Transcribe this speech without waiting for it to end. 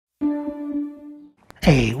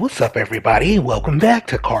Hey, what's up everybody? Welcome back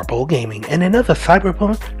to Karpo Gaming and another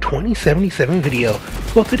Cyberpunk 2077 video.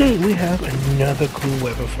 Well, today we have another cool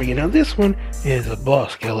weapon for you. Now this one is a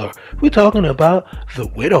boss killer. We're talking about the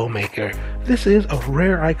Widowmaker. This is a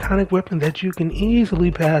rare iconic weapon that you can easily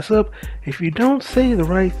pass up if you don't say the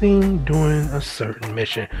right thing during a certain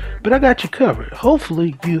mission. But I got you covered.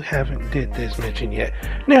 Hopefully you haven't did this mission yet.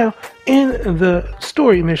 Now, in the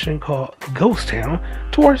story mission called Ghost Town,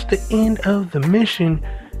 towards the end of the mission,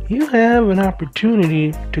 you have an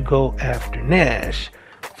opportunity to go after NASH.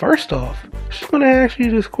 First off, she's going to ask you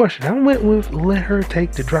this question. I went with let her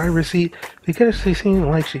take the driver's seat because she seemed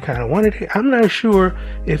like she kind of wanted it. I'm not sure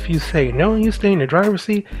if you say no and you stay in the driver's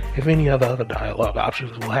seat, if any other dialogue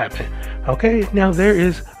options will happen. Okay, now there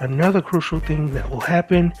is another crucial thing that will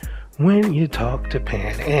happen when you talk to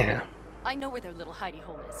Pan Am. I know where their little hidey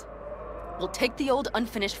hole is. We'll take the old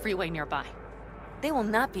unfinished freeway nearby. They will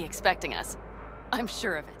not be expecting us. I'm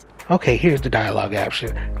sure of it. Okay, here's the dialogue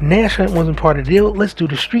option. Nash Hunt wasn't part of the deal. Let's do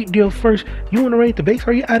the street deal first. You want to raid the base?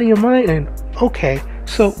 Are you out of your mind? And okay,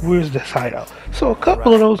 so where's this hideout? So a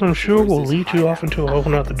couple of those I'm sure will lead you off into a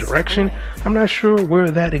whole other direction. I'm not sure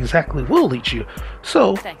where that exactly will lead you.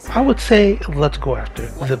 So I would say let's go after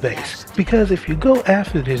the base. Because if you go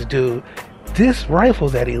after this dude, this rifle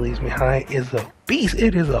that he leaves behind is a beast.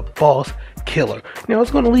 It is a boss killer. Now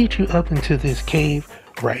it's going to lead you up into this cave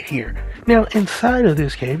right here. Now inside of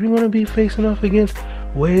this cave, you're going to be facing off against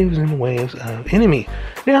waves and waves of enemy.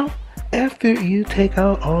 Now after you take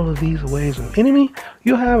out all of these waves of enemy,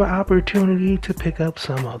 you'll have an opportunity to pick up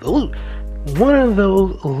some of the loot. One of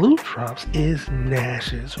those loot drops is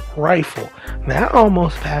Nash's rifle. Now I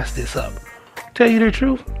almost passed this up. Tell you the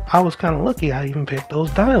truth, I was kind of lucky I even picked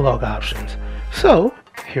those dialogue options. So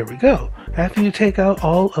here we go. After you take out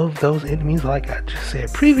all of those enemies like I just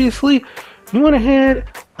said previously, you want to head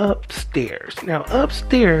upstairs. Now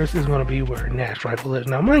upstairs is going to be where Nash rifle is.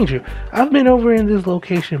 Now mind you, I've been over in this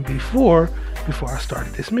location before I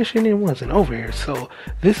started this mission. It wasn't over here, so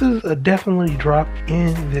this is a definitely drop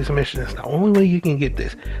in this mission. That's the only way you can get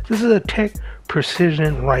this. This is a tech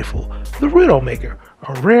precision rifle, the Widowmaker,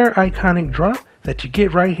 a rare iconic drop that you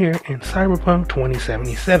get right here in Cyberpunk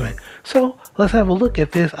 2077. So let's have a look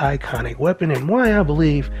at this iconic weapon and why I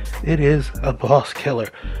believe it is a boss killer.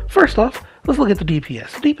 First off, let's look at the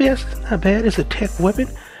DPS. The DPS is not bad. It's a tech weapon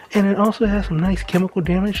and it also has some nice chemical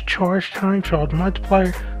damage, charge time, charge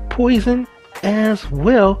multiplier, poison as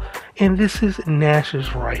well. And this is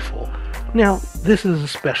Nash's rifle. Now this is a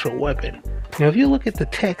special weapon. Now if you look at the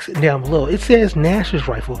text down below, it says Nash's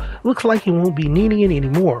rifle. Looks like you won't be needing it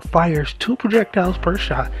anymore. Fires 2 projectiles per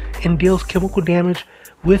shot and deals chemical damage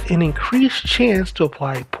with an increased chance to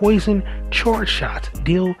apply poison. Charge shots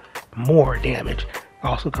deal more damage.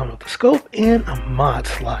 Also come with a scope and a mod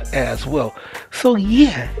slot as well. So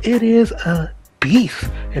yeah, it is a beast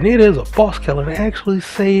and it is a boss killer and actually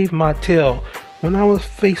saved my tail when I was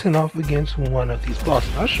facing off against one of these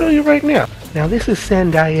bosses. I'll show you right now. Now this is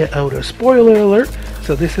Sandia Oda. Spoiler alert.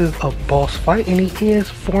 So this is a boss fight and he is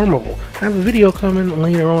formidable. I have a video coming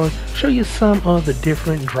later on. Show you some of the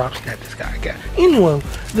different drops that this guy got. Anyway,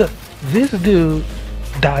 this dude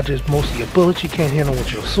dodges most of your bullets. You can't hit him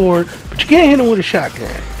with your sword, but you can hit him with a shotgun.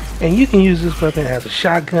 And you can use this weapon as a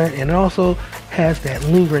shotgun and it also has that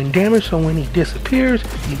lingering damage. So when he disappears,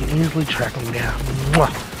 you can easily track him down.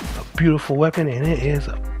 Mwah! Beautiful weapon and it is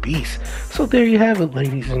a beast. So there you have it,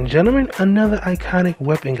 ladies and gentlemen, another iconic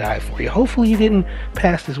weapon guide for you. Hopefully you didn't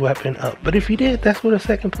pass this weapon up, but if you did, that's what a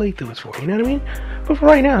second playthrough is for, you know what I mean? But for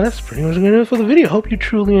right now, that's pretty much gonna do it for the video. Hope you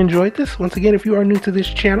truly enjoyed this. Once again, if you are new to this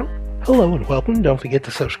channel, hello and welcome. Don't forget to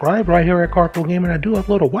subscribe right here at Karpo Gaming. I do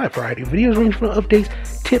upload a wide variety of videos ranging from updates,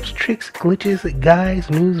 tips, tricks, glitches, guides,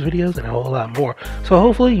 news videos, and a whole lot more. So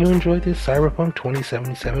hopefully you enjoyed this Cyberpunk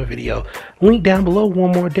 2077 video. Link down below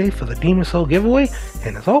one more day for the Demon Soul giveaway.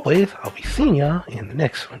 And as always, I'll be seeing y'all in the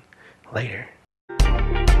next one. Later.